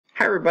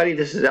Hi everybody,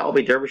 this is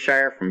Albie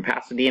Derbyshire from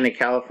Pasadena,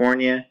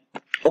 California.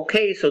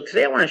 Okay, so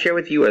today I want to share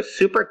with you a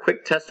super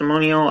quick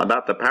testimonial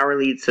about the Power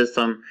Lead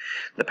system.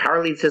 The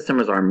Power Lead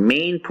system is our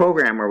main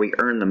program where we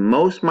earn the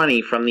most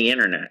money from the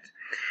internet.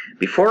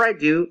 Before I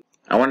do,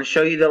 I want to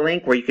show you the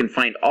link where you can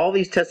find all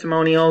these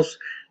testimonials.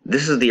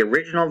 This is the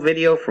original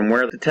video from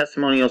where the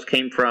testimonials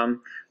came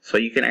from, so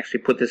you can actually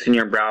put this in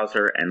your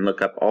browser and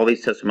look up all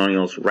these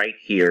testimonials right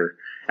here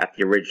at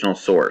the original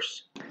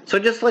source. So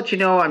just to let you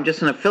know, I'm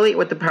just an affiliate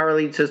with the Power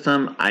Lead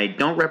system. I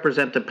don't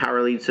represent the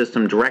Power Lead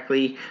system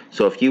directly,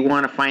 so if you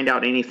want to find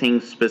out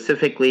anything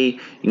specifically,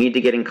 you need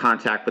to get in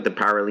contact with the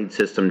Power Lead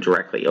system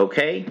directly,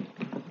 okay?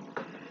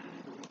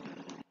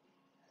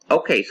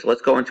 Okay, so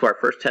let's go into our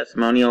first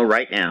testimonial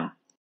right now.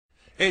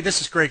 Hey,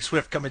 this is Greg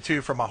Swift coming to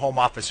you from my home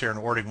office here in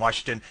Oregon,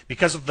 Washington.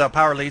 Because of the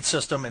Power Lead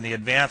system and the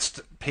advanced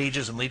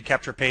pages and lead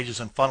capture pages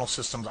and funnel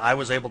systems I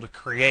was able to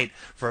create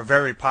for a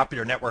very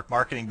popular network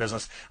marketing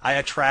business, I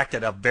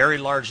attracted a very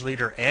large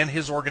leader and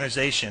his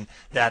organization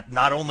that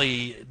not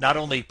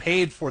only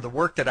paid for the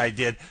work that I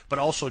did, but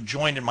also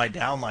joined in my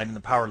downline in the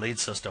Power Lead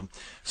system.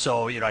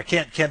 So, I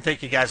can't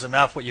thank you guys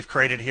enough. What you've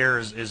created here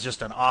is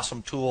just an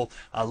awesome tool.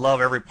 I love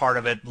every part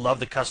of it.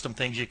 Love the custom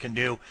things you can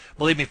do.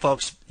 Believe me,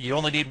 folks, you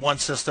only need one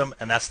system,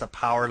 and that's the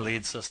Power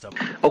Lead system.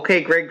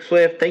 Okay, Greg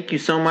Swift, thank you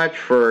so much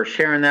for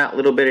sharing that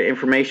little bit of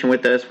information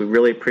with us. We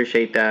really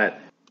appreciate that.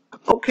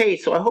 Okay,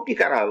 so I hope you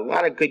got a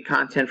lot of good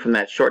content from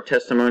that short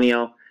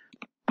testimonial.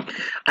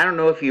 I don't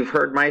know if you've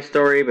heard my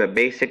story, but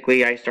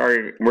basically I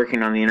started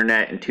working on the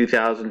internet in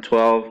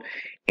 2012,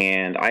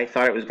 and I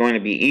thought it was going to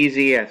be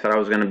easy. I thought I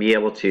was going to be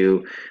able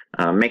to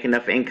make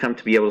enough income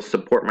to be able to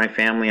support my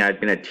family.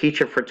 I'd been a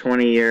teacher for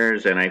 20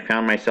 years, and I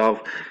found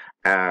myself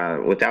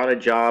without a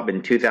job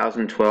in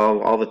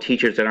 2012. All the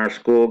teachers in our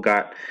school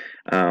got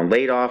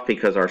laid off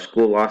because our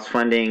school lost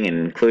funding,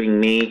 including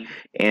me.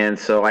 And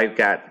so I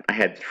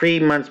had 3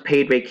 months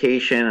paid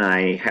vacation, and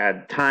I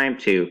had time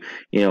to,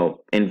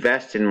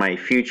 invest in my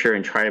future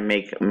and try to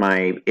make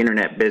my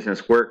internet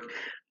business work.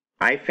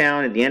 I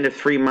found at the end of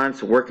 3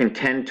 months, working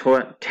 10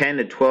 to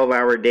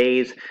 12-hour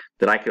days,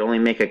 that I could only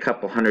make a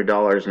couple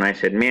 $100s, and I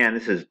said, man,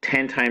 this is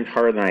 10 times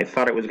harder than I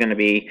thought it was going to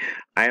be.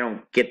 I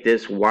don't get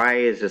this. Why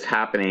is this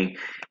happening?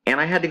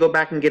 And I had to go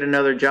back and get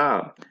another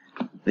job.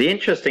 The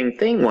interesting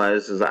thing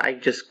is I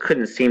just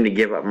couldn't seem to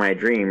give up my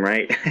dream,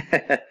 right?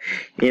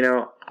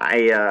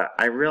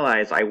 I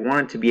realized I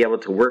wanted to be able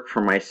to work for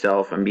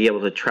myself and be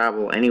able to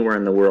travel anywhere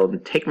in the world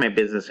and take my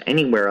business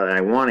anywhere that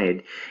I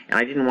wanted, and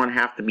I didn't want to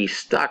have to be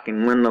stuck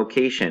in one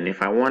location.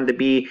 If I wanted to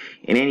be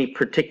in any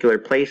particular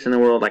place in the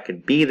world, I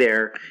could be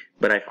there.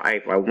 But if I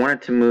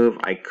wanted to move,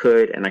 I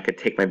could, and I could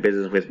take my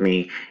business with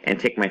me and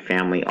take my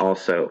family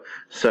also.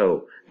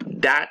 So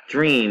that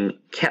dream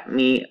kept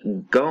me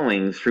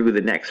going through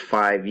the next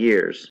 5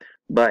 years.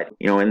 But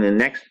in the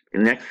next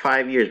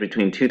 5 years,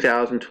 between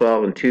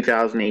 2012 and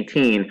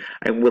 2018,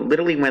 I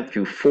literally went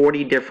through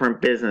 40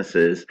 different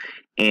businesses.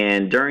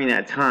 And during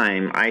that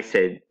time, I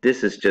said,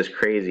 this is just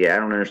crazy. I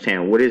don't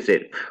understand. What is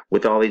it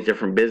with all these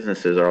different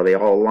businesses? Are they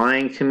all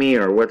lying to me,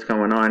 or what's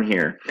going on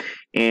here?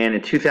 And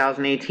in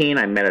 2018,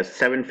 I met a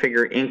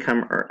 7-figure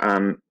income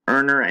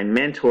earner and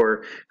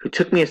mentor who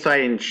took me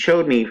aside and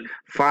showed me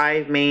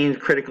 5 main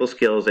critical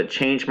skills that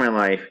changed my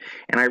life.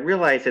 And I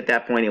realized at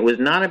that point it was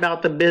not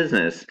about the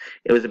business,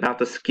 it was about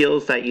the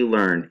skills that you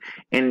learned.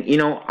 And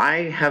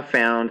I have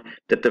found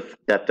that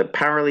the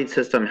Power Lead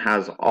system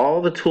has all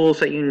the tools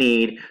that you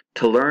need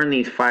to learn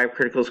these 5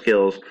 critical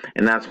skills,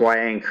 and that's why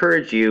I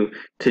encourage you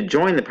to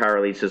join the Power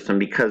Lead system,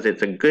 because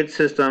it's a good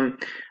system.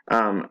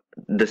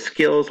 The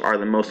skills are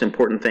the most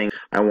important thing.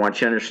 I want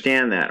you to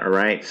understand that, all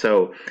right?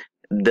 So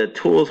the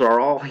tools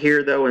are all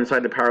here, though,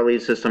 inside the Power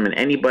Lead system, and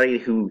anybody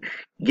who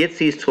gets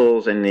these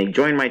tools and they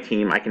join my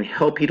team, I can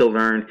help you to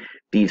learn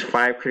these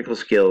 5 critical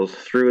skills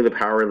through the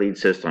Power Lead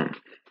system.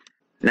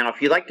 Now,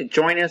 if you'd like to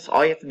join us,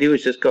 all you have to do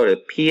is just go to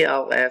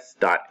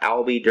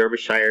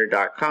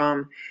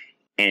pls.albiederbyshire.com,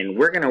 and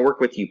we're going to work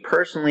with you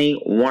personally,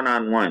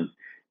 one-on-one.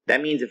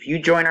 That means if you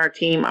join our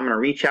team, I'm going to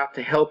reach out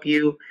to help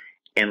you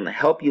and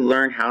help you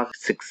learn how to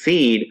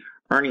succeed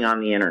earning on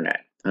the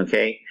internet,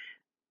 okay?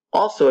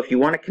 Also, if you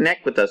want to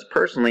connect with us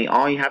personally,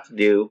 all you have to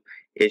do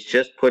is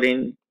just put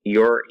in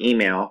your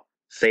email,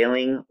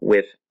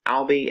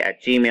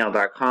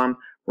 sailingwithalbie@gmail.com,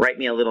 write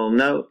me a little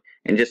note,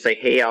 and just say,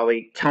 hey,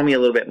 Albie, tell me a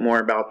little bit more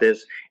about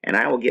this, and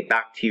I will get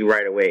back to you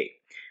right away.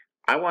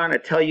 I want to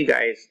tell you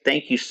guys,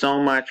 thank you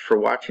so much for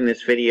watching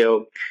this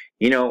video.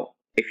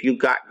 If you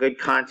got good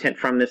content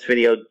from this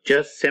video,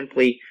 just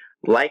simply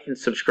like and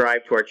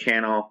subscribe to our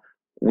channel.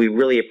 We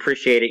really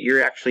appreciate it.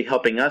 You're actually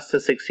helping us to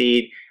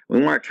succeed.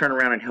 We want to turn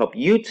around and help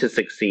you to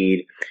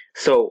succeed.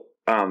 So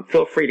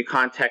feel free to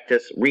contact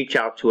us, reach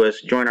out to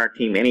us, join our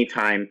team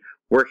anytime.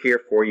 We're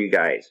here for you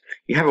guys.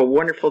 You have a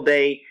wonderful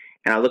day,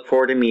 and I look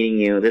forward to meeting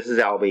you. This is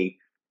Albie.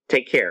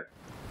 Take care.